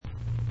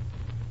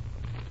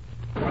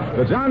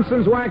The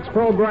Johnson's Wax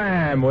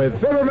Program with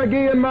Fibber,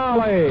 McGee, and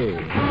Molly.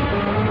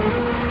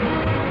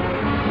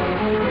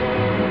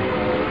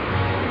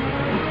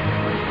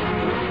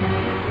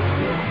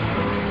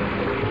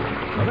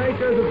 The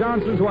makers of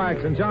Johnson's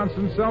Wax and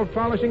Johnson's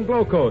Self-Polishing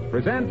Glow Coat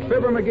present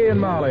Fibber, McGee, and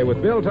Molly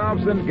with Bill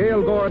Thompson,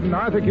 Gail Gordon,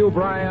 Arthur Q.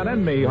 Bryan,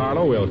 and me,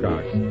 Harlow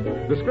Wilcox.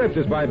 The script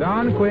is by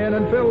Don Quinn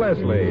and Phil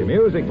Leslie.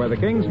 Music by the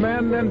King's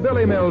Men and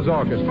Billy Mills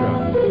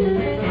Orchestra.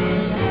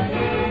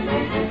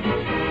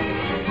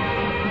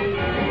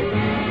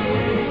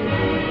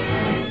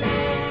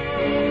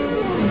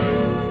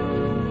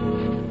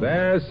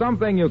 There's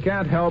something you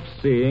can't help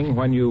seeing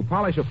when you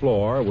polish a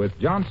floor with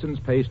Johnson's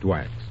Paste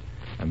Wax.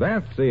 And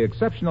that's the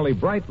exceptionally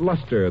bright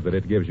luster that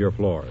it gives your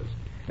floors.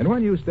 And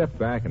when you step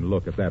back and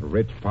look at that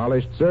rich,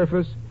 polished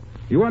surface,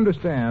 you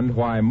understand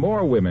why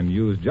more women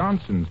use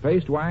Johnson's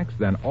Paste Wax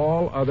than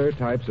all other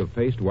types of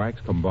paste wax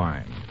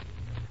combined.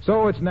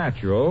 So it's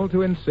natural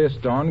to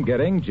insist on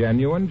getting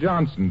genuine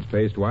Johnson's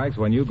Paste Wax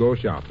when you go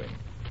shopping.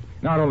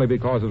 Not only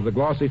because of the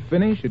glossy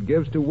finish it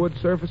gives to wood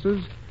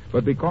surfaces,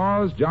 but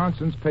because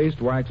Johnson's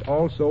Paste Wax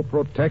also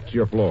protects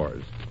your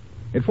floors.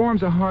 It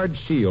forms a hard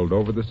shield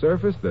over the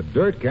surface that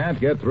dirt can't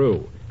get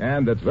through,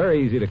 and that's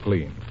very easy to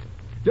clean.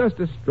 Just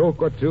a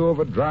stroke or two of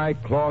a dry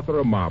cloth or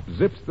a mop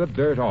zips the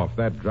dirt off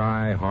that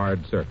dry,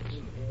 hard surface.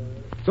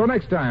 So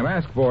next time,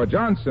 ask for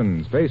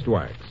Johnson's Paste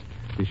Wax.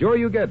 Be sure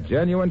you get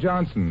genuine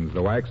Johnson's,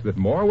 the wax that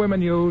more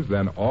women use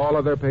than all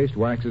other paste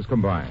waxes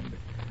combined.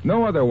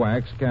 No other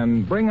wax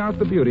can bring out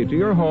the beauty to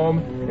your home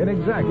in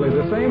exactly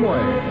the same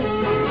way.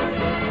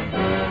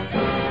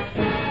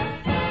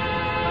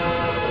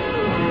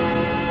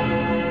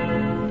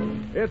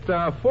 It's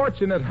a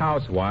fortunate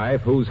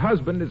housewife whose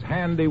husband is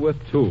handy with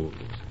tools.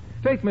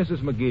 Take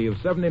Mrs. McGee of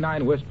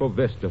 79 Wistful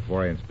Vista,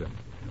 for instance.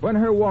 When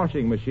her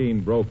washing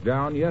machine broke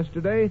down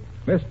yesterday,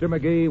 Mr.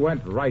 McGee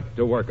went right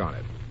to work on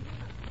it.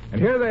 And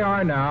here they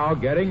are now,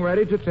 getting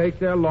ready to take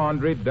their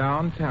laundry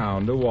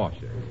downtown to wash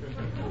it.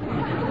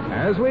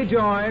 As we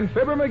join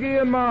Fibber,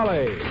 McGee, and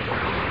Molly.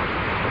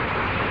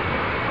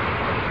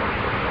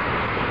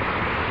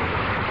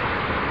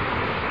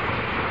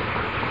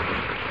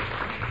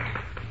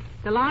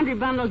 The laundry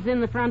bundle's in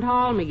the front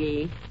hall,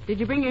 McGee. Did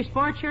you bring your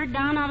sports shirt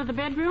down out of the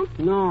bedroom?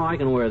 No, I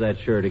can wear that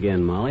shirt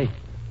again, Molly.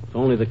 It's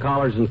only the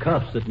collars and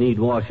cuffs that need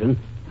washing.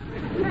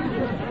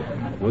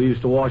 We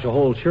used to wash a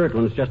whole shirt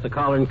when it's just the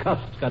collar and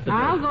cuffs that's got the...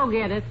 I'll go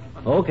get it.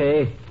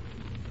 Okay.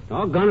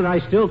 Doggone it, I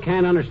still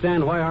can't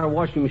understand why our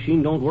washing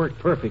machine don't work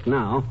perfect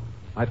now.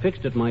 I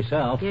fixed it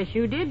myself. Yes,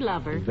 you did,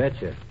 lover.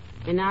 Betcha.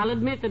 And I'll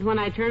admit that when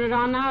I turn it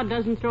on now, it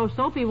doesn't throw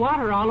soapy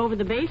water all over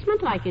the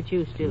basement like it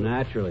used to.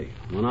 Naturally.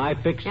 When I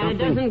fix something...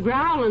 And it doesn't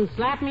growl and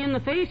slap me in the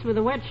face with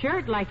a wet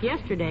shirt like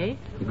yesterday.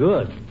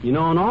 Good. You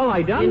know, and all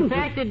I done... In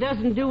fact, it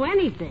doesn't do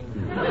anything.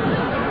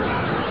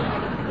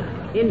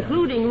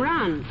 Including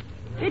run.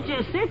 It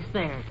just sits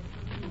there.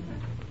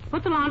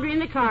 Put the laundry in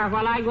the car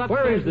while I go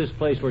upstairs. Where is this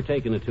place we're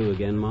taking it to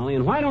again, Molly?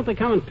 And why don't they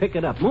come and pick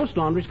it up? Most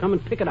laundries come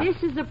and pick it up.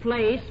 This is a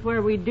place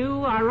where we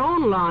do our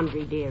own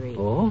laundry, dearie.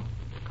 Oh?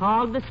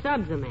 Called the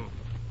Studsomat.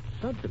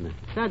 Studsomat?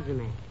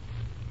 Studsomat.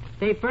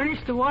 They furnish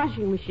the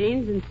washing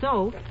machines and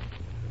soap,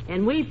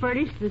 and we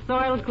furnish the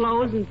soiled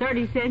clothes and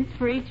 30 cents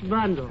for each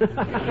bundle.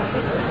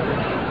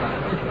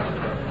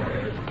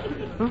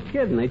 No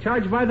kidding. They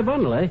charge by the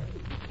bundle, eh?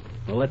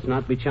 Well, let's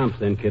not be chumps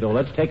then, kiddo.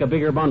 Let's take a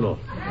bigger bundle.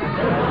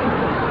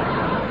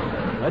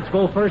 Let's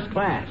go first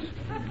class.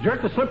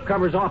 Jerk the slip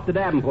covers off the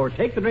Davenport.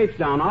 Take the drapes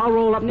down. I'll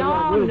roll up the...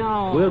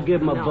 We'll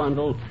give them a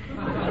bundle.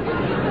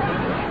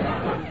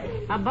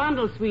 A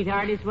bundle,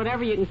 sweetheart, is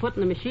whatever you can put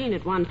in the machine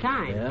at one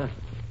time. Yeah?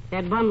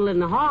 That bundle in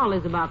the hall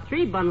is about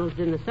 3 bundles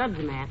in the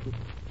Studsomat.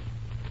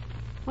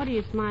 What are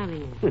you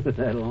smiling at?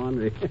 That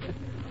laundry.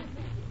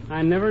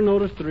 I never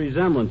noticed the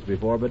resemblance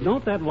before, but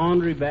don't that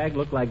laundry bag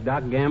look like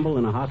Doc Gamble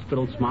in a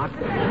hospital smock?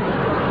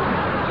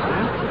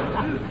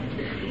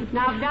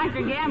 Now, if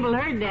Dr. Gamble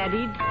heard that,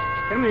 he'd...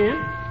 Come in.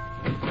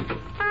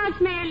 Oh, it's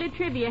Mayor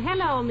Latrivia.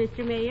 Hello,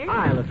 Mr. Mayor.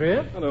 Hi,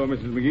 Latrivia. Hello,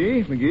 Mrs.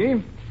 McGee.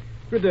 McGee.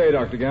 Good day,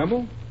 Dr.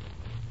 Gamble.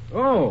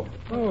 Oh,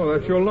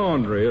 that's your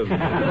laundry, isn't it?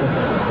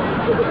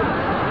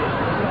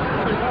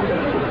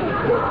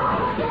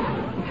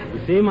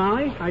 You see,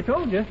 Molly? I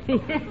told you.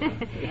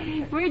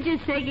 We're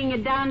just taking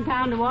it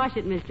downtown to wash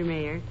it, Mr.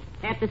 Mayor,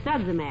 at the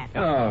Studsomat.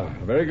 Ah,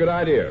 very good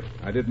idea.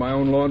 I did my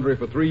own laundry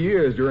for 3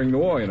 years during the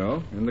war, you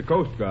know, in the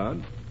Coast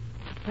Guard.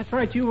 That's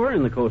right, you were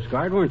in the Coast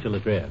Guard, weren't you,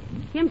 Latrivia?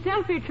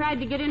 Himself here tried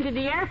to get into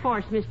the Air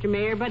Force, Mr.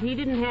 Mayor, but he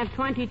didn't have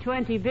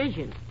 20/20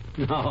 vision.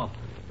 No.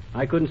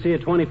 I couldn't see a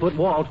 20-foot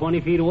wall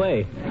 20 feet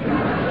away.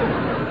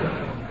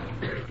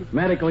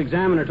 Medical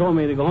examiner told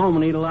me to go home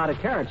and eat a lot of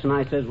carrots, and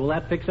I says, will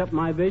that fix up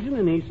my vision?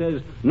 And he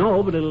says,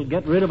 no, but it'll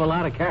get rid of a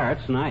lot of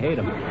carrots, and I hate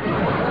them.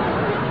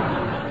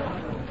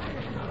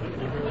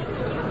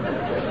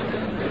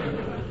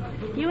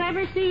 You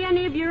ever see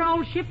any of your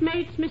old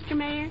shipmates, Mr.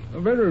 Mayor?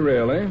 Very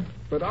rarely.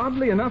 But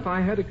oddly enough, I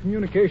had a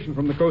communication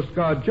from the Coast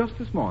Guard just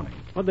this morning.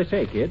 What'd they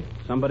say, kid?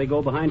 Somebody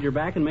go behind your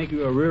back and make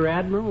you a rear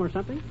admiral or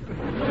something?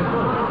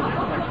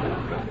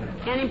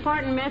 An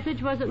important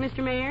message, was it,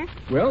 Mr. Mayor?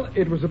 Well,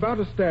 it was about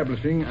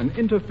establishing an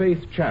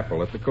interfaith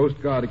chapel at the Coast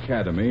Guard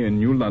Academy in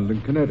New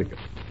London, Connecticut,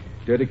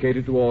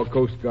 dedicated to all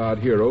Coast Guard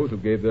heroes who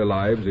gave their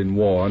lives in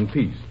war and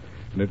peace.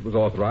 And it was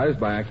authorized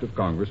by Act of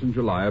Congress in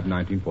July of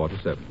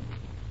 1947.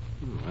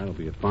 Oh, that'll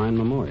be a fine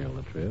memorial,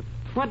 Latriv.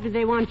 What do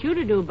they want you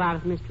to do about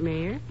it, Mr.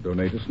 Mayor?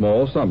 Donate a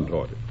small sum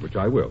toward it, which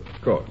I will,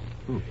 of course.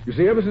 You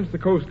see, ever since the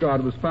Coast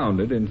Guard was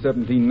founded in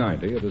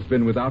 1790, it has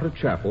been without a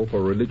chapel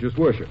for religious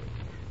worship.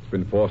 It's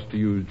been forced to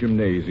use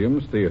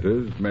gymnasiums,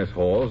 theaters, mess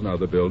halls, and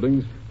other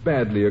buildings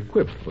badly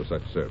equipped for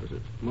such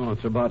services. Well,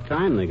 it's about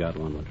time they got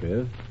one,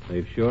 Latriv.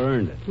 They've sure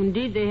earned it.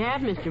 Indeed they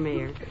have, Mr.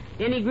 Mayor.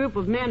 Any group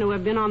of men who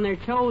have been on their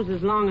toes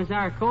as long as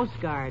our Coast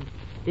Guard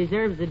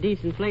deserves a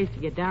decent place to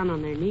get down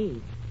on their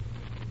knees.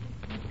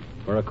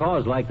 For a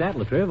cause like that,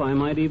 Latriv, I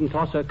might even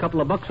toss a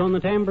couple of bucks on the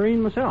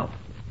tambourine myself.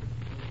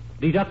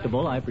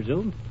 Deductible, I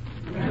presume.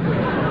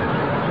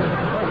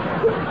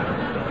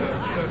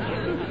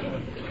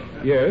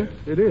 Yes,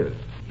 it is.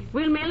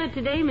 We'll mail it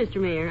today, Mr.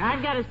 Mayor.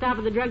 I've got to stop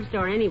at the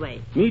drugstore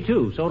anyway. Me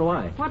too, so do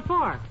I. What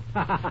for?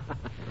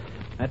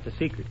 That's a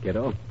secret,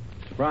 kiddo.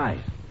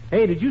 Surprise.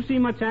 Hey, did you see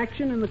much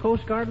action in the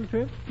Coast Guard,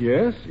 Latriv?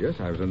 Yes.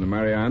 I was in the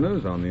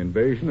Marianas on the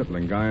invasion at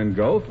Lingayen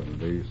Gulf and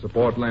the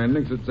support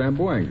landings at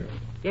Zamboanga.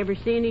 You ever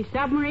see any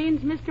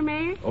submarines, Mr.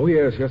 Mayor? Oh,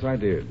 yes, I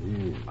did.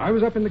 I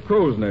was up in the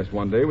crow's nest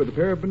one day with a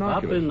pair of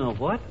binoculars. Up in the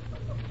what?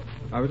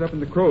 I was up in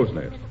the crow's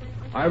nest.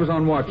 I was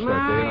on watch that day,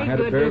 and I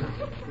had a pair of...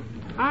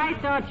 I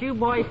thought you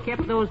boys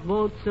kept those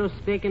boats so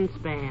spick and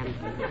span.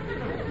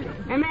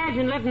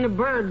 Imagine letting a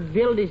bird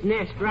build his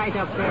nest right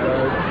up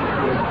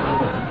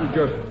there.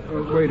 Just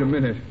wait a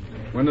minute.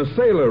 When a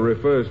sailor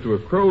refers to a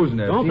crow's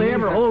nest... Don't they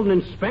ever hold an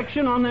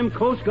inspection on them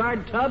Coast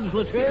Guard tubs,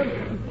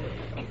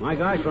 Latriv? My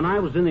gosh, when I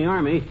was in the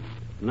Army,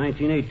 in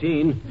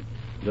 1918,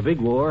 the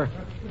big war...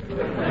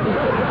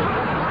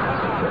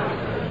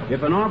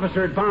 If an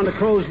officer had found a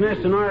crow's nest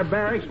in our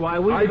barracks, why,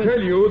 we... I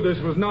tell you, this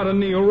was not a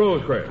Neil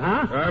Rosecrest.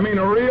 Huh? I mean,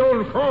 a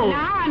real crow.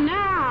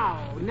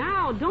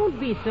 Now, don't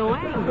be so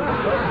angry.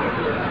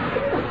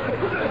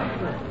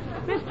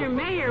 Mr.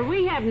 Mayor,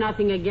 we have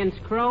nothing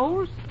against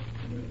crows.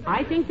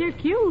 I think they're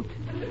cute.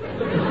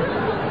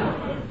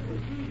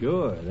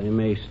 Sure, they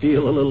may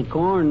steal a little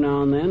corn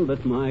now and then,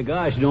 but my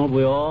gosh, don't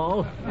we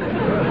all?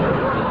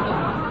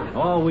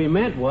 All we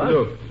meant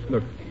was...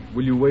 Look,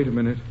 will you wait a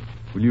minute?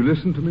 Will you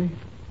listen to me?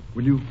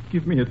 Will you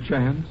give me a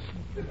chance?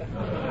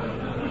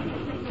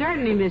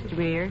 Certainly, Mr.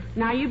 Mayor.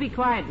 Now, you be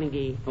quiet,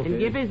 McGee, okay, and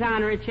give His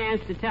Honor a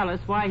chance to tell us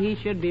why he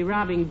should be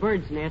robbing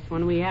birds' nests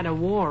when we had a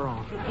war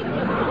on.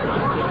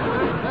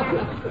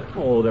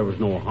 Oh, there was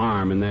no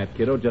harm in that,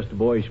 kiddo. Just a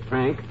boyish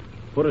prank.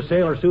 Put a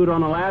sailor suit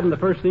on a lad, and the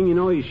first thing you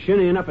know, he's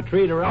shinnying up a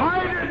tree to run.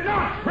 I did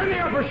not shinny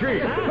up a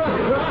tree!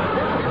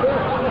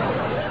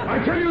 I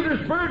tell you,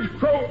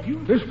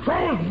 this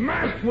crow's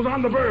mast was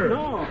on the bird.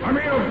 No. I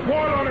mean, a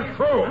boil on a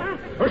crow.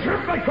 A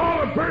ship they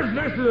call a bird's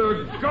nest is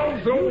a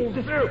gulf's old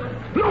soup.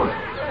 Look,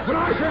 when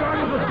I said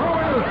I was a crow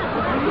in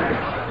a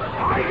nest,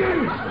 I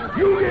didn't.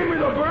 You gave me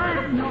the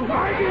bird.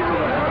 I gave you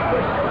the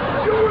bird.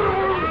 You were the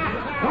one.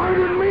 I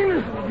didn't mean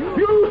it.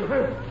 You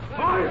said.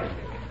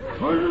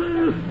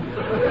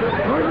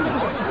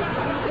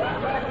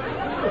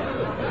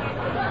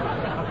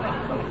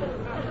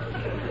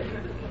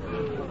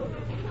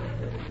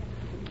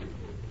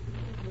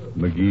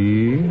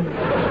 McGee?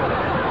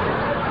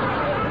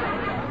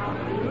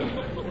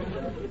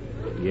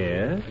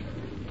 Yes?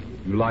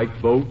 You like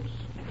boats?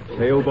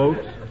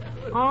 Sailboats?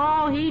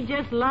 Oh, he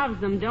just loves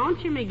them, don't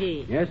you,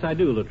 McGee? Yes, I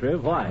do,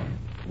 Latriv. Why?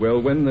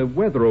 Well, when the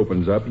weather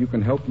opens up, you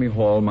can help me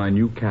haul my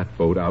new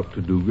catboat out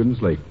to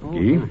Dugan's Lake,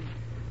 McGee.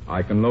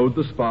 I can load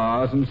the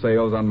spars and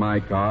sails on my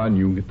car, and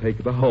you can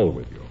take the hull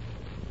with you.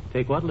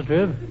 Take what,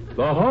 Latriv?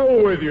 The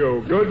hull with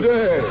you. Good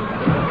day.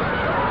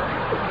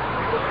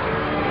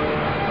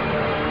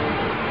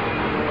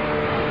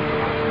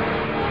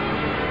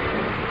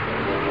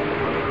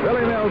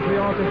 Billy Mills, the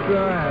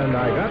orchestra, and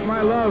I got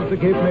my love to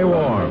keep me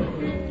warm.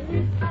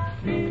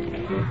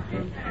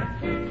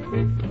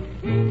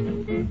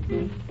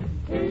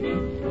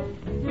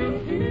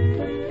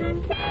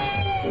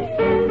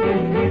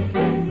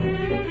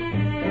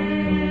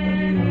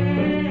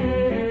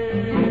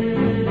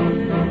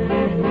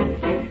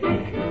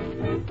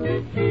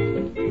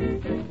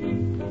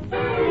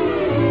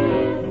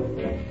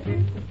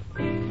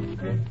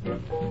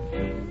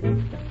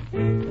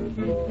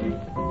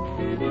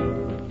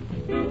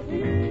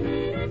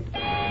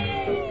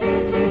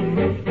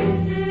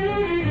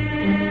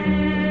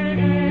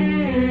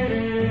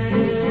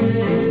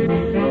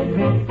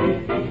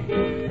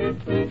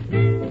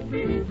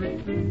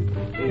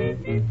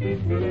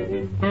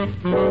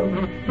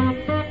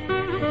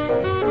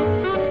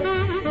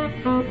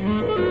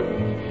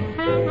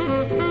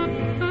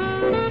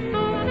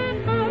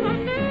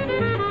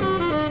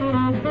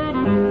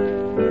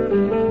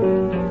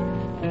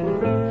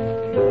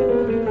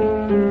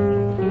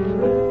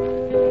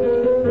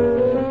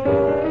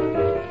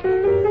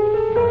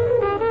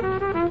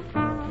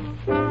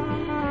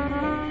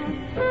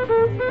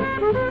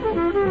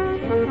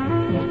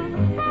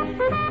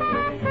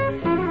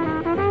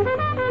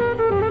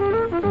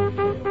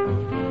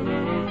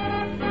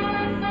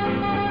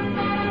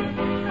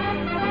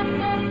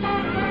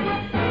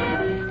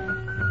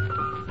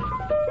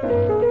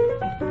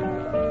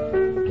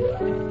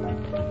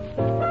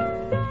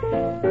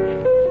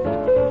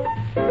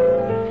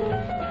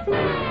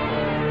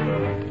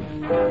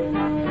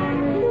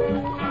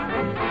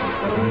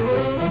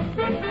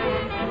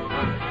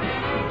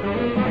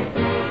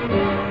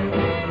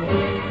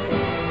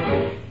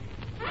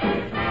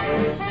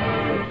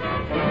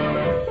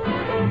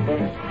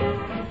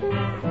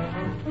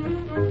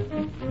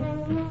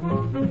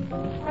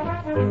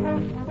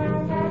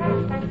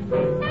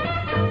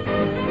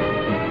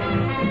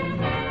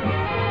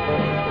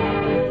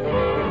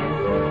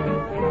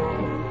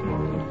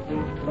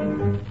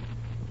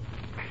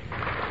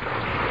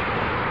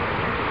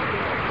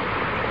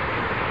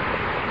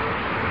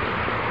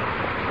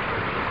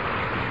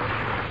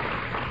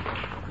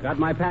 Got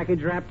my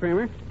package wrapped,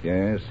 Kramer?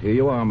 Yes, here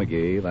you are,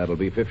 McGee. That'll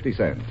be 50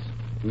 cents.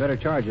 You better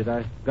charge it.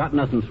 I got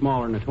nothing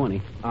smaller than a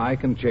 20. I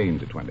can change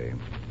the 20.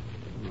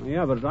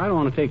 Yeah, but I don't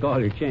want to take all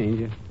your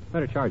change. You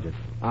better charge it.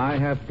 I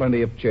have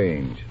plenty of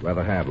change.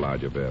 Rather have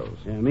larger bills.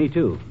 Yeah, me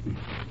too.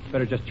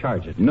 Better just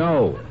charge it.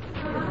 No.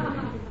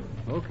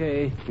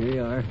 Okay, here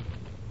you are.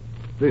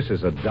 This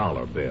is a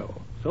dollar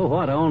bill. So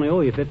what? I only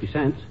owe you 50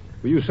 cents.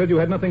 Well, you said you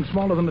had nothing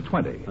smaller than a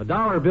 20. A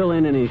dollar bill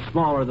ain't any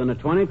smaller than a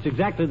 20. It's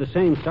exactly the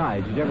same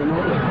size. Did you ever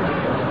notice?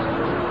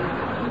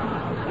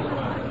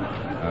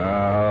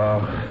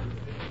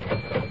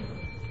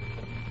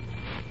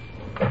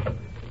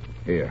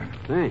 Here.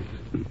 Thanks.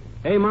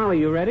 Hey, Molly,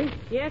 you ready?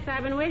 Yes,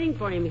 I've been waiting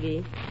for you,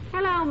 McGee.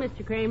 Hello,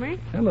 Mr. Kramer.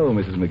 Hello,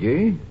 Mrs.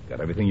 McGee. Got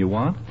everything you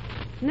want?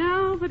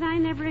 No, but I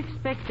never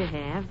expect to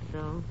have,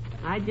 so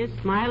I just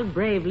smile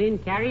bravely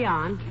and carry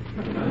on.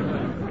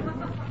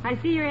 I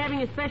see you're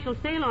having a special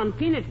sale on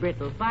peanut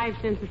brittle, 5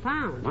 cents a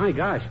pound. My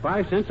gosh,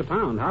 5 cents a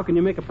pound. How can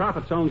you make a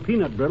profit selling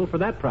peanut brittle for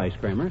that price,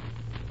 Kramer?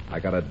 I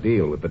got a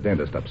deal with the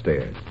dentist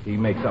upstairs. He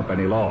makes up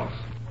any loss.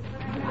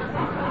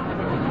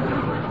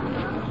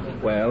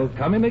 Well,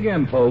 come in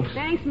again, folks.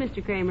 Thanks,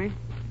 Mr. Kramer.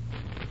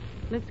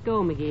 Let's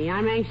go, McGee.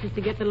 I'm anxious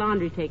to get the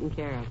laundry taken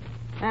care of.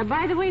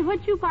 By the way,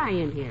 what'd you buy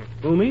in here?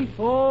 Who, me?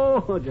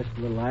 Oh, just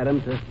a little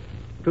item to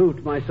prove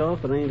to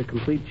myself that I ain't a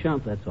complete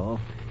chump, that's all.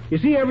 You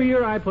see, every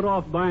year I put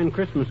off buying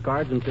Christmas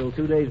cards until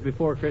 2 days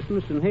before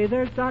Christmas, and hey,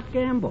 there's Doc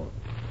Gamble.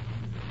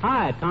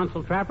 Hi,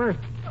 Tonsil Trapper.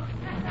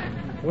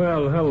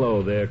 Well,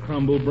 hello there,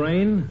 Crumble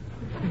Brain.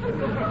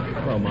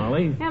 Hello,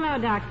 Molly. Hello,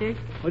 Doctor.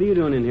 What are you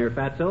doing in here,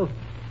 Fatso?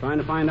 Trying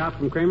to find out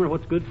from Kramer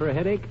what's good for a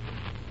headache?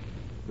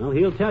 Well,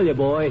 he'll tell you,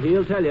 boy.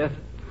 He'll tell you.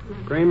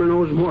 Kramer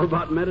knows more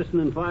about medicine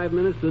in 5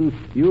 minutes than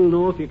you'll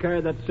know if you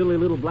carry that silly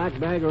little black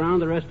bag around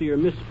the rest of your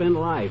misspent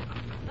life.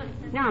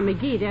 Now,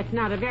 McGee, that's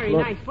not a very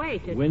Look, nice way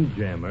to...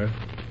 Windjammer,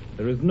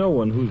 there is no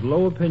one whose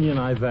low opinion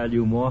I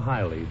value more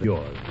highly than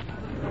yours.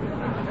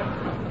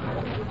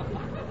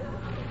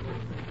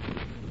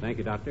 Thank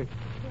you, Doctor.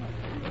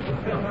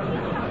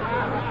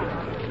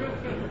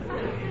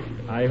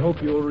 I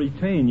hope you'll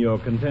retain your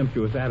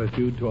contemptuous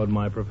attitude toward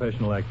my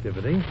professional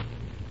activity.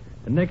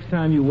 And next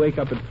time you wake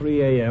up at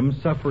 3 a.m.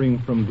 suffering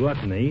from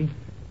gluttony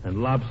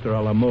and lobster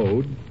a la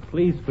mode,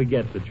 please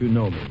forget that you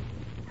know me.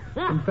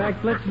 In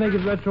fact, let's make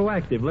it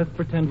retroactive. Let's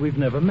pretend we've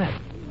never met.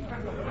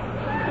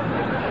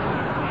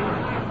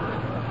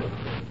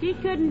 He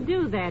couldn't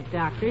do that,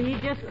 Doctor. He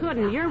just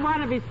couldn't. You're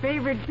one of his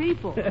favorite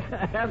people.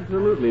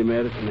 Absolutely,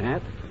 Medicine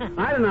Hat.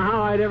 I don't know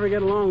how I'd ever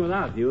get along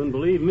without you, and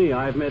believe me,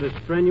 I've made a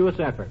strenuous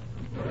effort.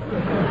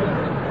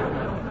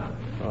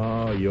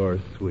 Oh, you're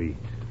sweet.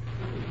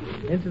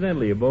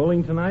 Incidentally, you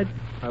bowling tonight?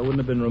 I wouldn't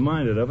have been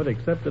reminded of it,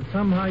 except that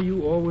somehow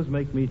you always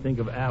make me think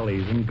of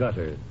alleys and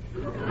gutters.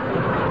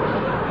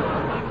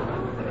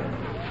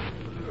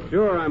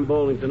 Sure, I'm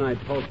bowling tonight,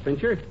 Pulse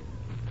Pincher.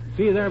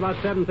 See you there about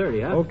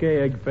 7:30, huh?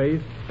 Okay,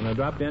 Eggface. Can I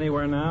drop you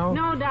anywhere now?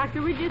 No,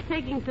 Doctor, we're just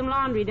taking some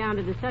laundry down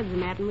to the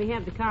Suds-O-Mat, and we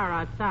have the car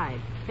outside.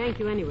 Thank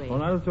you anyway. Oh,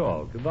 not at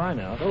all. Goodbye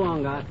now. So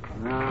long, Doc.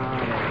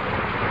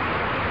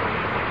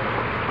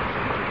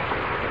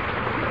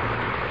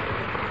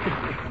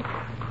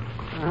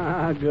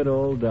 Good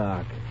old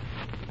Doc.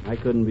 I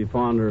couldn't be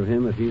fonder of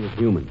him if he was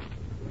human.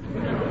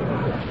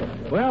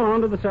 Well,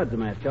 on to the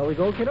Suds-O-Mat. Shall we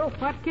go, kiddo?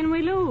 What can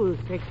we lose,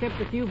 except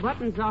a few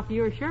buttons off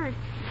your shirt?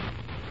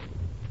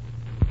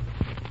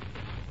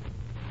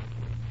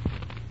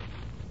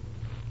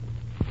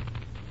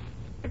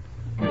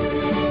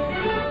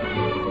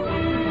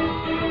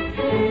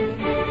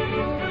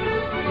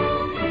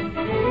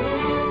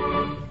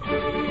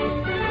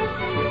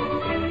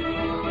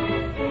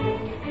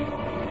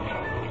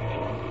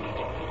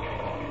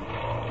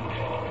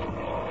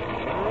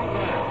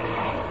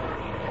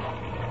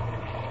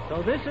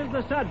 So this is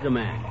the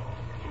Suds-O-Mat.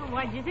 Well,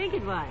 what'd you think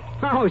it was?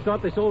 I always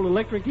thought they sold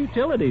electric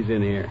utilities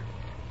in here.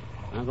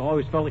 I've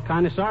always felt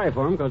kind of sorry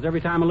for them, because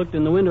every time I looked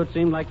in the window, it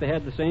seemed like they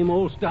had the same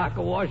old stock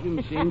of washing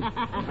machines,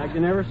 like they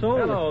never sold.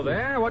 Hello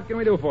there. What can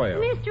we do for you?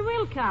 Mr.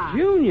 Wilcox.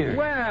 Junior.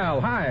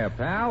 Well, hiya,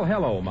 pal.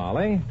 Hello,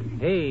 Molly.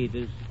 Hey,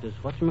 does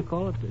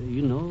whatchamacallit,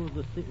 you know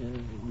the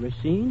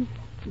Racine?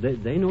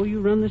 They know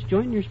you run this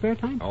joint in your spare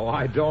time? Oh,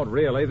 I don't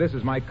really. This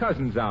is my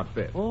cousin's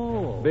outfit.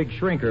 Oh. Big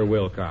Shrinker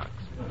Wilcox.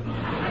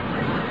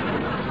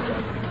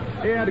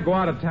 He had to go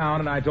out of town,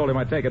 and I told him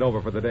I'd take it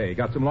over for the day.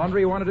 Got some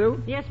laundry you want to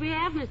do? Yes, we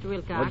have, Mr.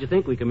 Wilcox. What'd you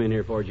think we come in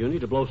here for, Junior?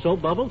 To blow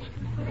soap bubbles?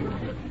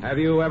 Have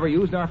you ever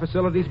used our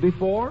facilities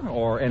before,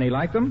 or any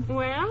like them?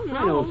 Well, no.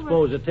 I don't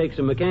suppose it takes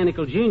a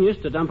mechanical genius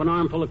to dump an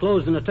armful of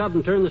clothes in a tub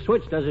and turn the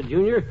switch, does it,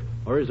 Junior?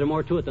 Or is there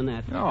more to it than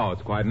that? No,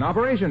 it's quite an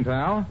operation,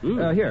 pal.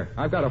 Here,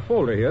 I've got a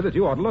folder here that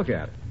you ought to look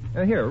at.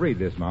 Here, read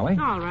this, Molly.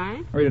 All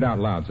right. Read it out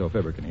loud so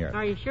Fibber can hear it.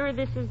 Are you sure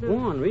this is the... Go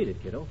on, read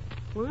it, kiddo.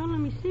 Well, let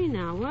me see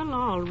now. Well,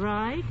 all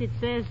right. It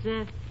says,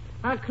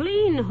 a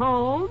clean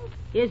home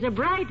is a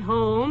bright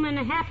home and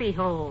a happy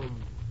home.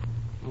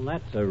 Well,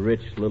 that's a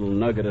rich little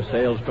nugget of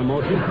sales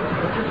promotion.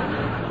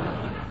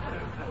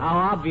 How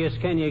obvious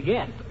can you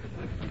get?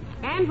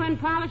 And when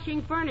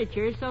polishing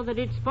furniture so that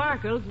it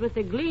sparkles with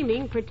a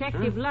gleaming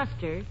protective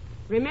luster,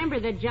 remember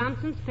that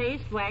Johnson's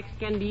Paste Wax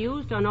can be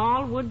used on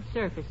all wood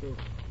surfaces,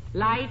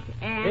 light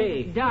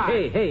and dark.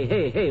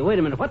 Hey, wait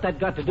a minute. What that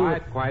got to do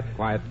with... Quiet,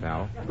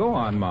 pal. Go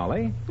on,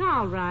 Molly.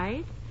 All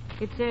right.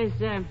 It says,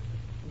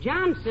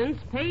 Johnson's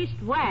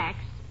Paste Wax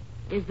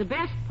is the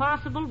best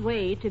possible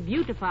way to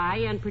beautify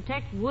and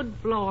protect wood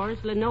floors,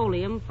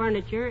 linoleum,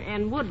 furniture,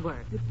 and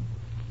woodwork.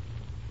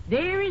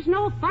 There is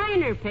no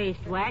finer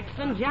paste wax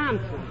than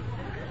Johnson's.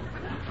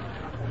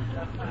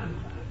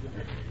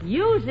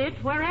 Use it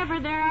wherever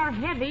there are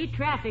heavy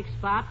traffic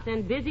spots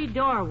and busy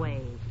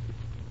doorways.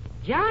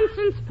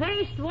 Johnson's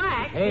Paste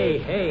Wax.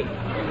 Hey.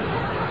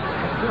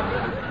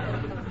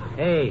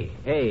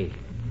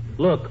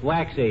 Look,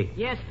 Waxy.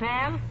 Yes,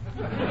 pal?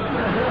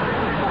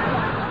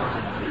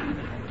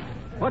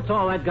 What's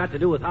all that got to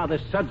do with how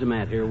this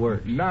Sudsomat here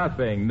works?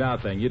 Nothing.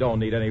 You don't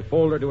need any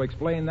folder to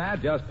explain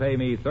that. Just pay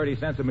me 30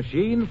 cents a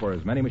machine for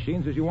as many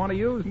machines as you want to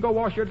use and go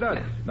wash your duds.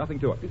 Nothing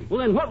to it.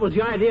 Well, then what was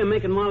the idea of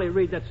making Molly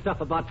read that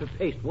stuff about the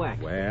paste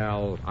wax?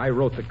 Well, I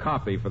wrote the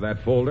copy for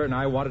that folder, and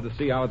I wanted to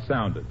see how it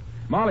sounded.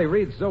 Molly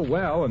reads so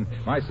well, and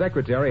my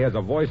secretary has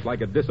a voice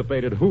like a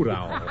dissipated hoot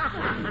owl.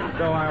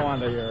 So I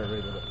wanted to hear her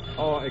read it.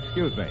 Oh,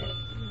 excuse me.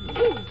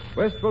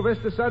 Wistful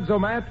Vista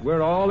Sudsomat,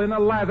 we're all in a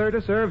lather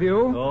to serve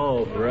you.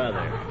 Oh,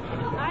 brother.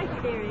 Hi,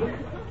 Steering.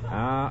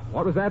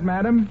 What was that,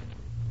 madam?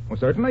 Well,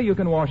 certainly you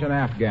can wash an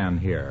Afghan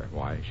here.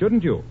 Why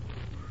shouldn't you?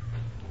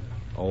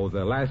 Oh,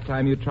 the last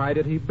time you tried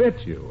it, he bit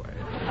you.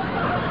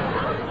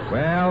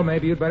 Well,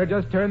 maybe you'd better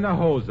just turn the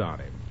hose on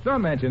him.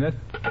 Don't mention it.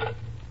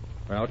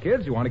 Well,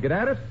 kids, you want to get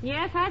at it?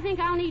 Yes, I think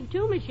I'll need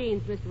 2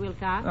 machines, Mr.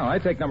 Wilcox. No, I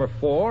take number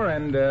 4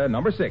 and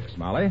number 6,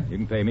 Molly. You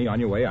can pay me on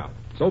your way out.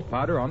 Soap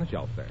powder on the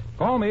shelf there.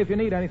 Call me if you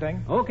need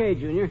anything. Okay,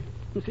 Junior.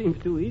 It seems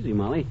too easy,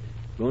 Molly.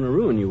 Going to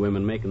ruin you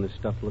women making this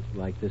stuff look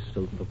like this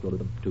so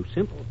too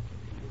simple.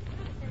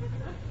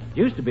 It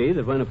used to be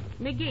that when a...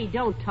 McGee,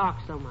 don't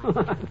talk so much.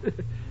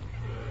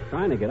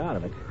 Trying to get out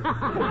of it.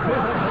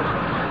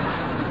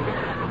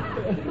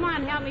 Come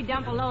on, help me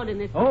dump a load in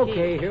this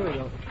Okay, machine. here we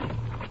go.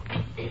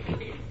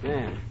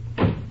 There.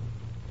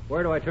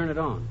 Where do I turn it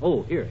on?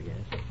 Oh, here, I guess.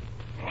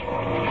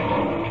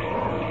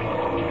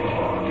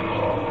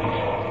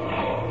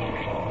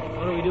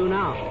 What do we do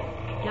now?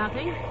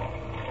 Nothing.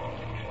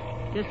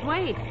 Just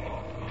wait.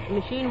 The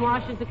machine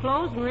washes the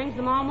clothes and wrings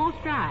them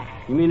almost dry.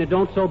 You mean it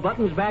don't sew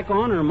buttons back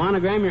on or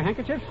monogram your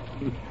handkerchiefs?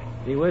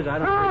 Gee whiz, I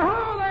don't...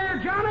 Hello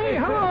there, Johnny.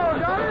 Hello,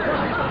 daughter.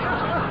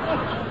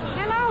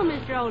 Hello,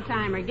 Mr.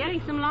 Oldtimer.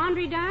 Getting some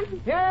laundry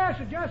done? Yes,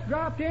 I just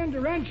dropped in to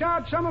wrench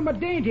out some of my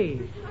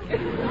dainties.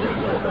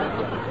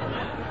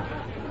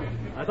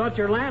 I thought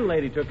your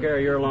landlady took care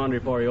of your laundry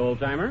for you,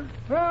 old-timer.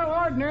 Well,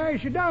 ordinary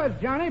she does,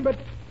 Johnny, but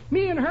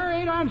me and her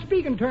ain't on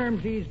speaking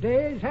terms these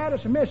days. Had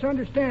us a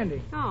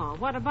misunderstanding. Oh,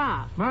 what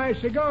about? My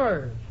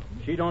cigars.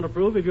 She don't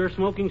approve of your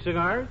smoking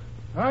cigars?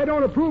 I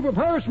don't approve of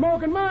her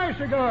smoking my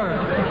cigars.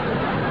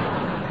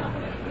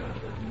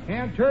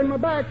 Can't turn my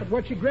back but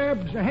what she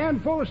grabs a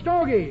handful of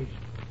stogies.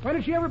 Why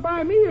did she ever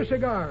buy me a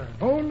cigar?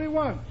 Only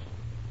once.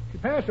 She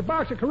passed a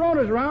box of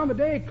Coronas around the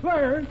day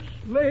Clarence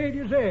laid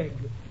his egg.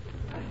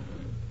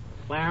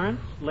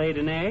 Clarence laid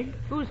an egg?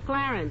 Who's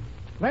Clarence?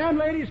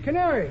 Landlady's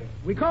canary.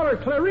 We call her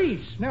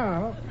Clarice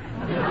now.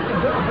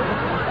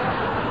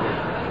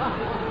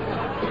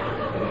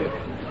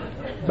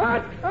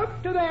 But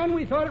up to then,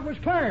 we thought it was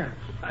Clarence.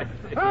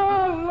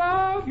 Oh,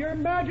 love, your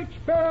magic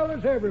spell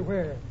is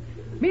everywhere.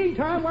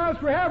 Meantime,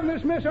 whilst we're having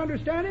this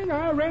misunderstanding,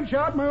 I'll wrench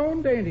out my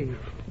own dainties.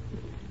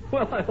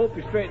 Well, I hope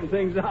you straighten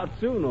things out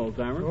soon,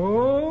 old-timer.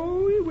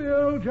 Oh, we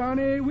will,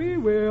 Johnny, we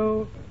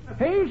will.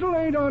 Hazel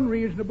ain't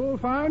unreasonable.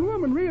 Fine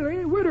woman,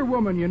 really. Widow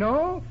woman, you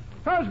know.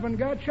 Husband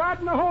got shot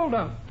in a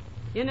holdup.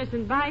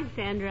 Innocent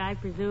bystander, I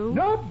presume.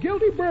 Nope,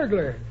 guilty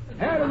burglar.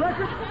 Had a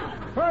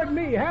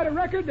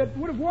record that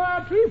would have wore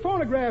out 3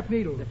 phonograph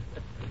needles.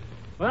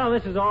 Well,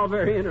 this is all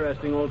very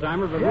interesting,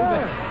 old-timer, but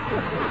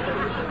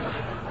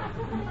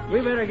we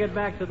better get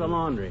back to the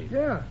laundry.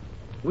 Yeah.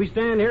 We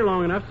stand here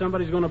long enough,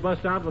 somebody's going to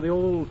bust out with the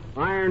old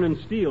iron and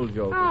steel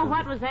joke. Oh,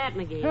 what was that,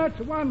 McGee? That's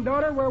one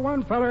daughter where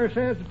one feller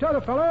says to t'other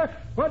feller,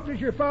 what does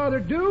your father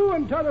do?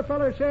 And t'other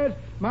feller says,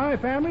 my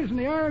family's in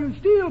the iron and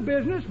steel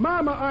business.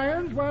 Mama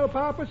irons while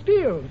Papa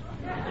steals.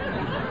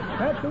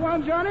 That's the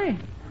one, Johnny?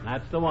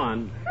 That's the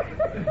one.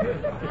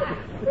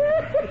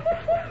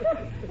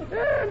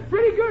 And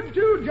pretty good,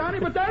 too, Johnny,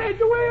 but that ain't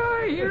the way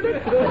I heard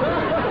it.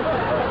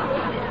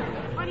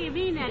 What do you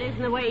mean that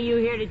isn't the way you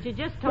heard it? You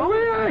just The told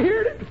way I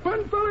heard it,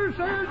 one feller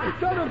says to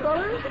t'other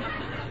feller,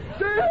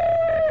 say,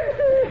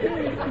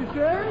 he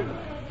says,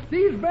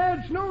 these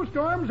bad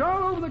snowstorms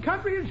all over the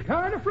country is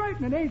kind of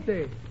frightening, ain't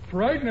they?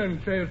 Frightening,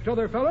 says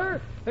t'other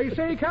feller. They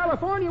say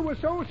California was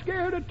so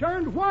scared it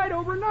turned white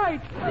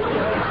overnight.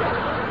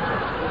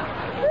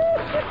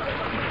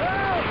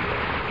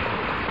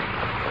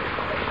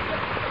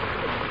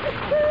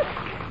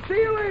 See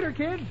you later,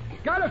 kids.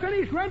 Gotta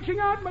finish wrenching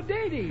out my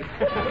dainty.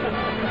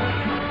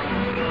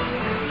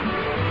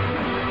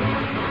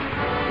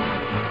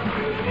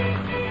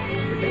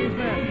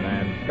 Men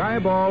and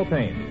Skyball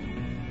Paint.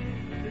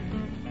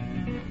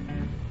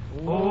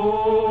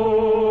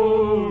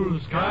 Oh,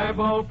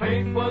 Skyball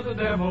Paint was a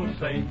devil's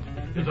saint.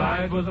 His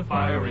eyes was a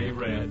fiery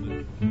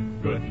red.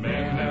 Good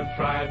men have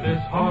tried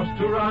this horse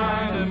to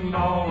ride, and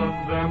all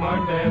of them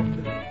are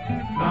dead.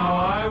 Now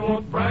I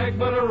won't brag,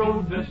 but I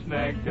rode this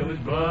nag till his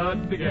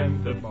blood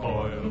began to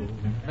boil.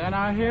 Then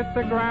I hit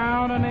the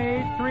ground and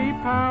ate 3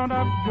 pound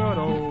of good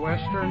old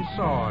western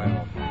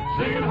soil.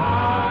 Singing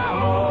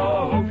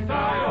hi-ho,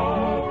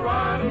 hook-tie-ho,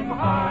 ride 'em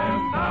high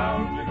and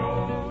down you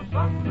go,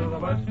 sons of the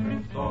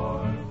western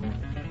soil.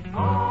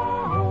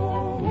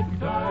 Hi-ho,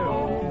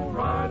 hook-tie-ho,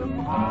 ride 'em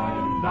high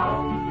and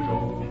down you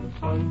go,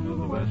 sons of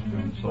the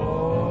western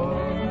soil.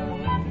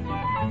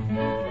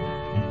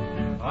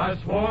 I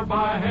swore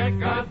by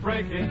heck I'd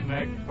break his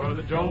neck for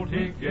the jolt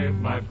he gave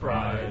my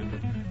pride.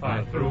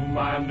 I threw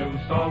my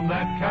noose on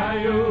that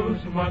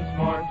cayuse and once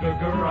more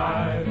took a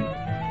ride.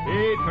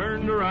 He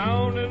turned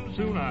around and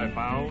soon I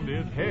found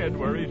his head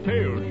where his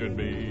tail should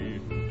be.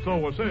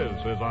 So I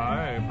says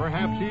I,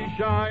 perhaps he's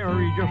shy or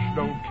he just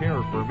don't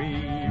care for me.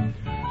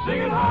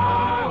 Singing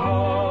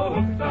hi-ho,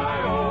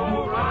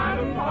 hook-tie-ho, ride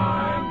 'em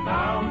high and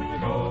down you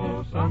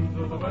go, sons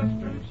of the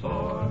western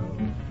soil.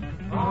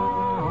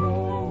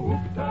 Hi-ho,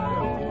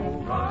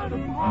 hook-tie-ho, ride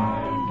 'em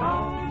high and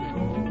down you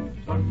go,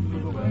 sons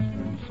of the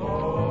western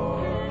soil.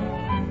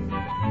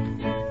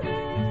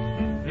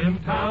 In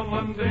town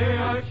one day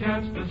I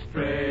chanced to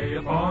stray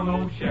upon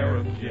old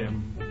Sheriff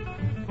Jim.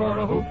 For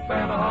a hoop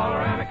and a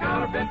holler and a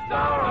counterfeit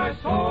dollar I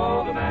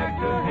sold the nag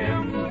to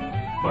him.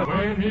 But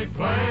when he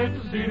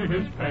glanced the seat of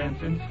his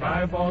pants in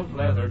Skyball's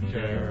leather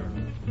chair,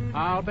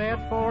 I'll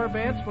bet 4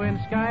 bets when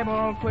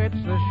Skyball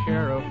quits, the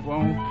sheriff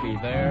won't be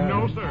there.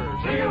 no sir,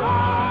 sing it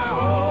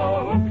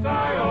hi-ho,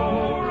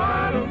 hook-tie-ho,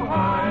 ride 'em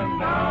high and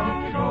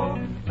down you go,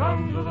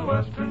 sons of the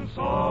western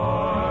soil.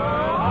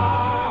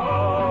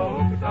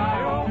 Hi-ho,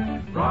 hook-tie-ho,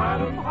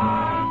 ride 'em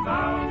high and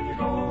down you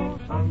go,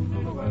 sons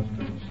of the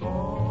western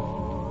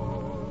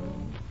soil.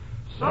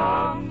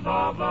 Sons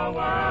of the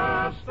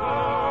western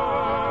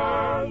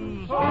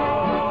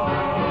soil.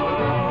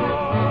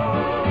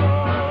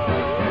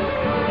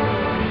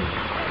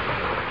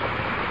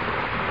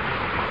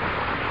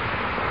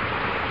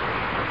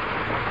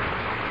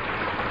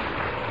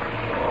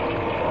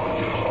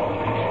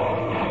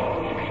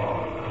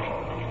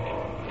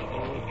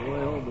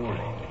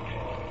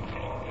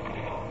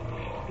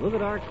 Look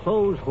at our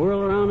clothes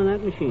whirl around in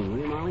that machine, will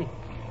you, Molly?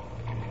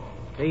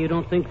 Hey, you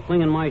don't think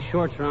flinging my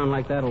shorts around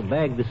like that'll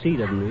bag the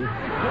seat of them, do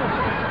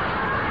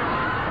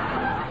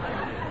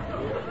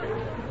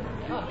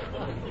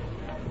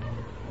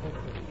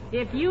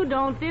you? If you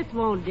don't, this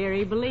won't,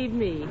 dearie. Believe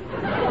me.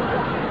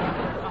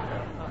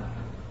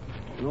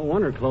 No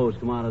wonder clothes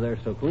come out of there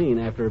so clean.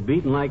 After a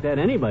beating like that,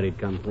 anybody'd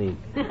come clean.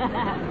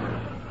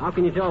 How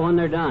can you tell when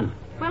they're done?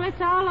 Well,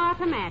 it's all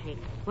automatic.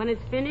 When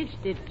it's finished,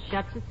 it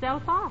shuts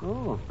itself off.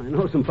 Oh, I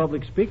know some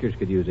public speakers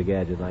could use a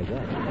gadget like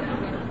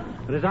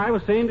that. But as I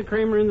was saying to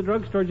Kramer in the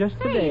drugstore just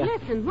today... Hey,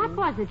 listen, what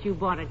was it you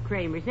bought at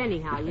Kramer's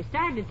anyhow? You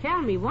started to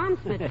tell me once,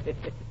 but...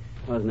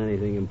 Wasn't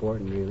anything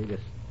important, really.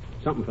 Just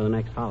something for the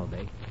next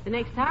holiday. The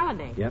next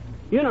holiday? Yep.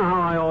 You know how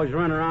I always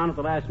run around at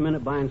the last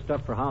minute buying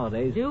stuff for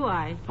holidays. Do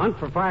I? Hunt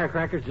for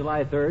firecrackers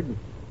July 3rd. And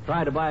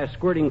try to buy a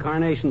squirting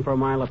carnation for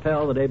my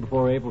lapel the day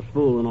before April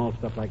Fool and all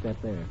stuff like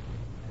that there.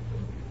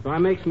 So I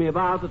makes me a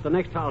vow that the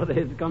next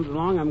holiday that comes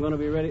along, I'm going to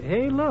be ready.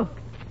 Hey, look.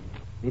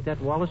 Ain't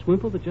that Wallace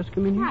Wimple that just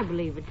come in here? I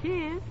believe it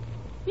is.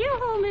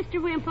 Yoo-hoo, Mr.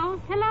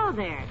 Wimple. Hello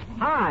there.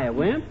 Hi,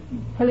 Wimp.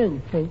 Hello,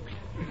 folks.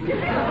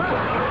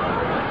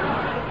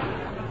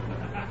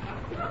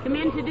 Come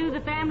in to do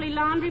the family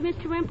laundry,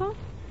 Mr. Wimple?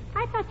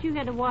 I thought you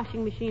had a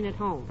washing machine at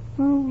home.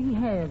 Oh, we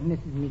have,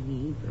 Mrs.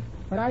 McGee.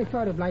 But I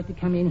sort of like to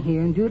come in here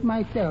and do it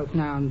myself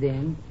now and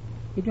then.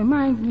 It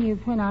reminds me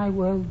of when I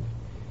was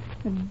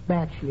a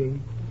bachelor.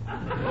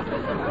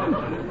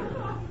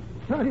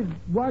 Sort of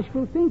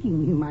washful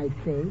thinking, you might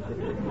say.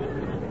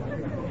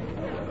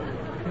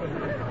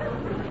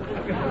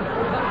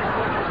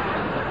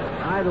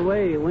 By the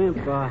way, Wimp,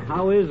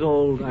 how is the...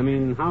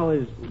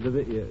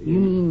 You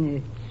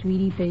mean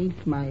Sweetie Face,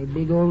 my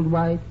big old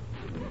wife?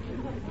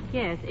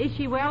 Yes. Is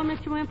she well,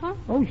 Mr. Wimple?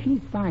 Oh,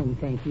 she's fine,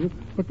 thank you.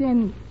 But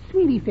then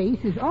Sweetie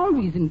Face is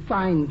always in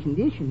fine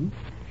condition.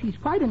 She's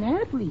quite an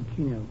athlete,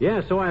 you know.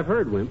 Yeah, so I've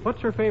heard, Wimp.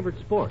 What's her favorite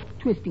sport?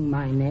 Twisting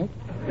my neck.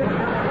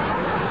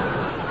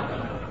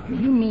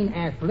 You mean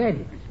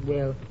athletics.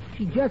 Well,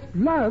 she just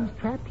loves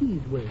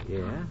trapeze weight.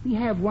 Yeah? We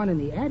have one in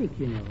the attic,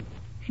 you know.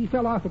 She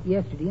fell off it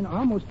yesterday and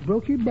almost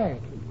broke her back.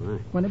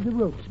 Right. One of the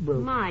ropes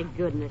broke. My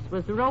goodness.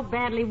 Was the rope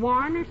badly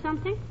worn or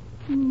something?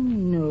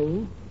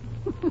 No.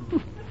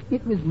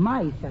 It was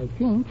mice, I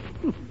think.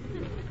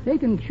 They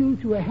can chew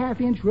through a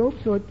half-inch rope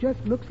so it just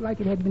looks like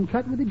it had been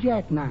cut with a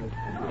jackknife.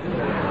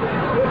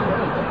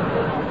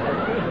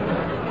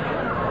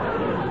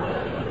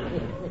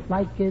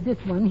 Like this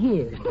one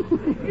here.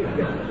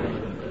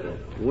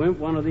 Wimp,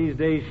 one of these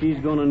days she's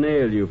going to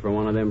nail you for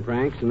one of them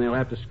pranks, and they'll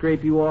have to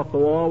scrape you off the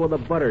wall with a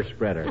butter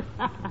spreader.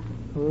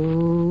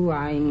 Oh,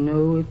 I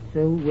know it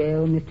so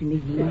well, Mr.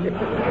 McGee.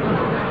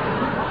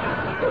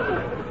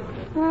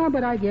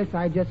 But I guess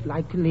I just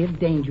like to live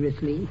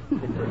dangerously.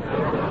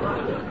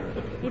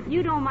 If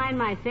you don't mind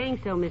my saying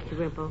so, Mr.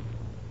 Wimple,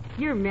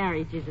 your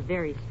marriage is a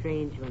very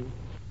strange one.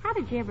 How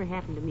did you ever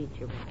happen to meet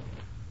your wife?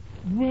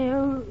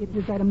 Well, it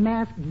was at a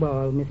masked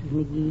ball, Mrs.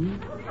 McGee.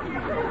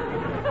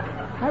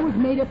 I was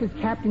made up as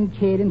Captain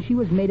Kidd, and she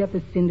was made up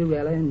as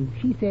Cinderella, and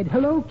she said,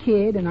 "Hello,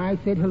 Kid," and I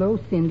said, "Hello,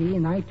 Cindy,"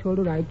 and I told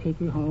her I'd take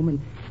her home, and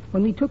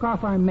when we took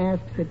off our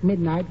masks at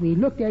midnight, we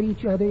looked at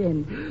each other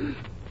and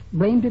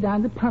blamed it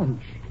on the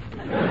punch.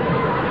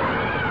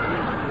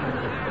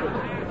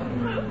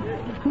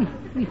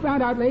 We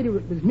found out later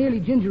it was merely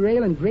ginger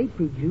ale and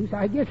grapefruit juice.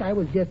 I guess I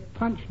was just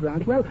punch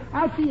drunk. Well,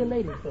 I'll see you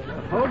later, sir.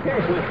 Okay.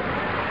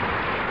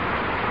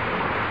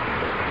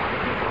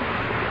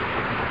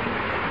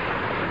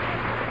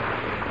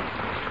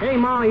 Hey,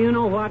 Molly, you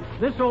know what?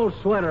 This old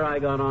sweater I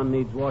got on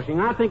needs washing.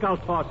 I think I'll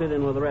toss it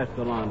in with the rest of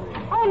the laundry.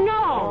 Oh,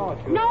 no.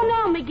 Sure. No,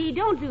 McGee,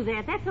 don't do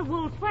that. That's a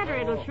wool sweater.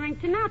 It'll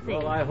shrink to nothing.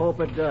 Well, I hope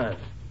it does.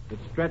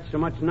 It's stretched so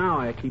much now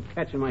I keep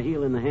catching my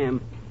heel in the hem.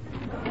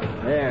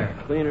 There,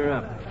 clean her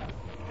up.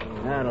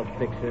 That'll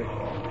fix her.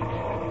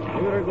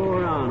 Let her go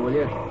around, will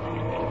you?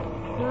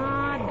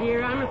 Oh,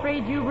 dear, I'm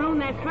afraid you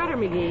ruined that sweater,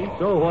 McGee.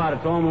 So what?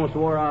 It's almost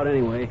wore out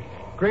anyway.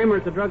 Kramer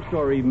at the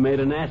drugstore even made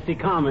a nasty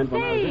comment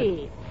when I was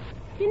Hey,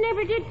 you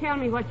never did tell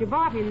me what you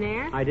bought in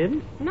there. I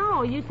didn't?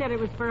 No, you said it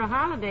was for a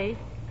holiday.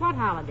 What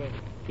holiday?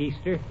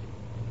 Easter.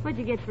 What'd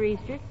you get for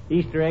Easter?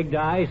 Easter egg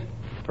dyes.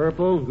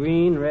 Purple,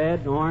 green,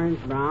 red, orange,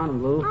 brown, and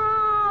blue.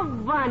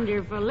 Oh,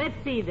 wonderful. Let's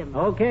see them.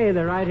 Okay,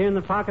 they're right here in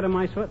the pocket of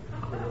my sweater.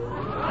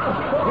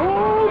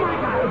 Oh, my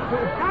God.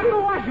 Out of the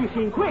washing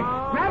machine, quick.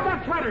 Grab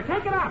that sweater.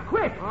 Take it out,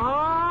 quick.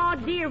 Oh,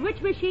 dear. Which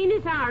machine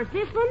is ours?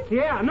 This one?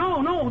 Yeah,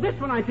 no, this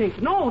one, I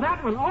think. No,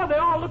 that one. Oh, they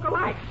all look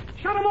alike.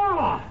 Shut them all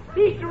off.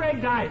 Easter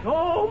egg dyes.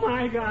 Oh,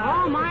 my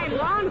God. Oh, my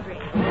laundry.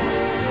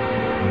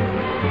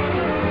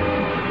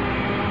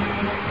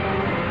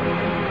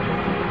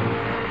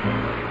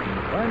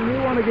 When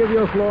you want to give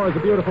your floors a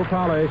beautiful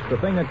polish, the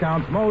thing that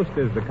counts most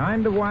is the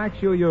kind of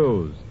wax you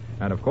use.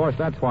 And, of course,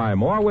 that's why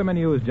more women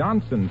use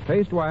Johnson's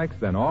paste wax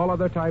than all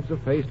other types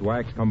of paste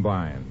wax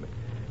combined.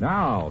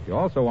 Now, if you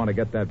also want to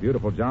get that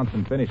beautiful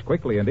Johnson finish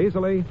quickly and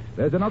easily,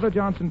 there's another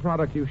Johnson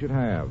product you should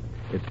have.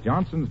 It's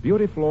Johnson's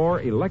Beauty Floor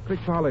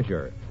Electric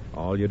Polisher.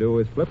 All you do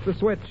is flip the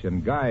switch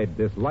and guide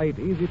this light,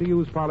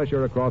 easy-to-use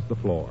polisher across the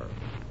floor.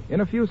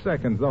 In a few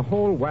seconds, the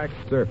whole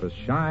waxed surface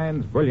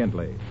shines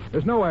brilliantly.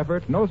 There's no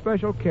effort, no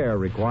special care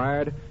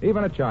required.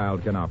 Even a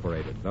child can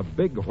operate it. The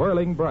big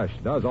whirling brush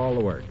does all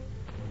the work.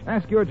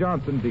 Ask your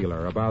Johnson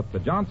dealer about the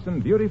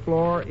Johnson Beauty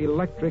Floor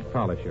Electric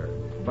Polisher.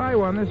 Buy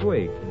one this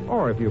week,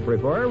 or if you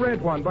prefer,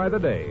 rent one by the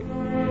day.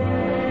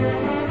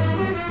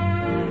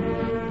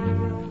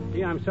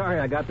 Gee, I'm sorry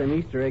I got them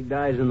Easter egg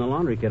dyes in the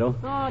laundry, kiddo.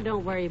 Oh,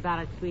 don't worry about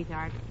it,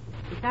 sweetheart.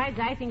 Besides,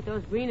 I think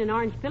those green and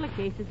orange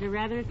pillowcases are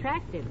rather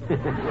attractive.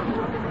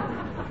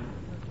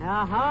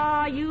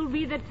 Aha, you'll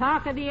be the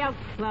talk of the Elks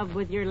Club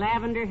with your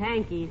lavender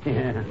hankies.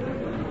 Yeah,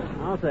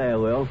 I'll say I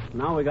will.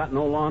 Now we got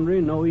no laundry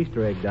and no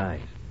Easter egg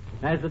dyes.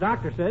 As the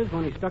doctor says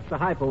when he stuck the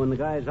hypo in the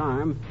guy's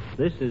arm,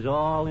 this is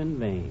all in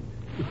vain.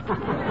 Did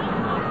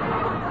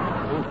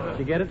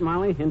you get it,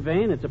 Molly? In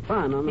vain? It's a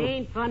pun on the...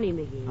 Ain't funny,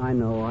 McGee. I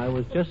know. I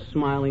was just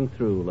smiling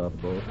through,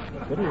 love boat.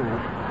 Good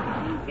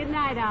night. Good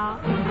night, Al.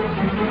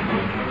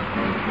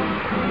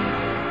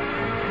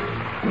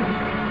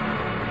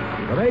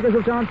 The makers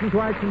of Johnson's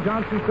Wax and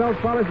Johnson's Self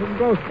Polishes and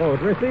Ghost Boat,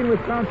 Racine,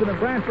 Wisconsin, and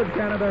Brantford,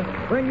 Canada,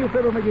 bring you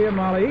Fibber, McGee, and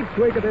Molly each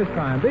week at this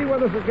time. Be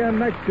with us again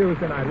next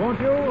Tuesday night, won't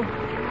you?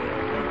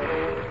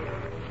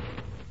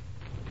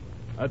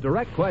 A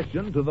direct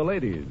question to the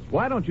ladies.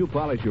 Why don't you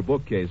polish your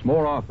bookcase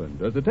more often?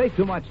 Does it take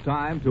too much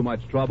time, too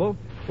much trouble?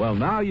 Well,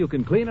 now you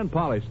can clean and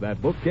polish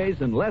that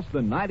bookcase in less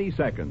than 90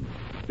 seconds.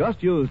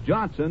 Just use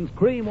Johnson's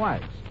Cream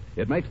Wax.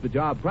 It makes the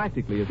job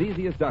practically as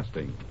easy as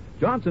dusting.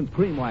 Johnson's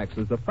Cream Wax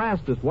is the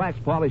fastest wax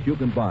polish you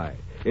can buy.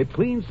 It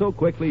cleans so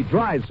quickly,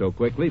 dries so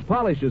quickly,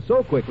 polishes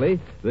so quickly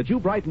that you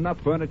brighten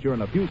up furniture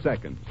in a few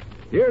seconds.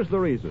 Here's the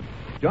reason.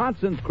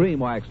 Johnson's Cream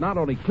Wax not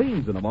only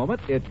cleans in a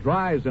moment, it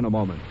dries in a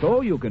moment,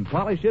 so you can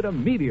polish it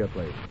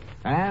immediately.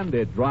 And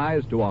it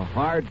dries to a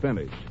hard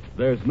finish.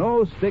 There's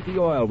no sticky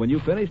oil when you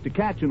finish to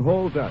catch and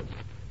hold dust.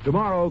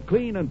 Tomorrow,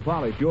 clean and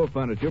polish your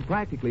furniture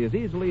practically as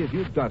easily as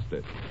you dust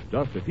it.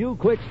 Just a few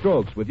quick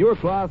strokes with your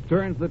cloth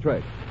turns the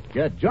trick.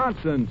 Get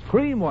Johnson's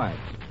Cream Wax.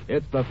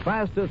 It's the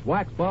fastest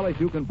wax polish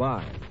you can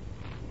buy.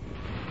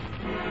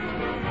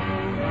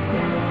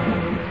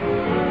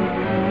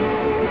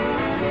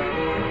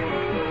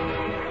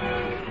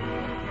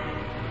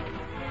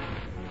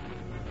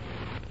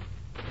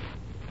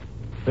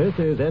 This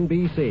is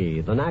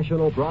NBC, the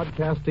national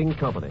broadcasting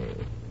company.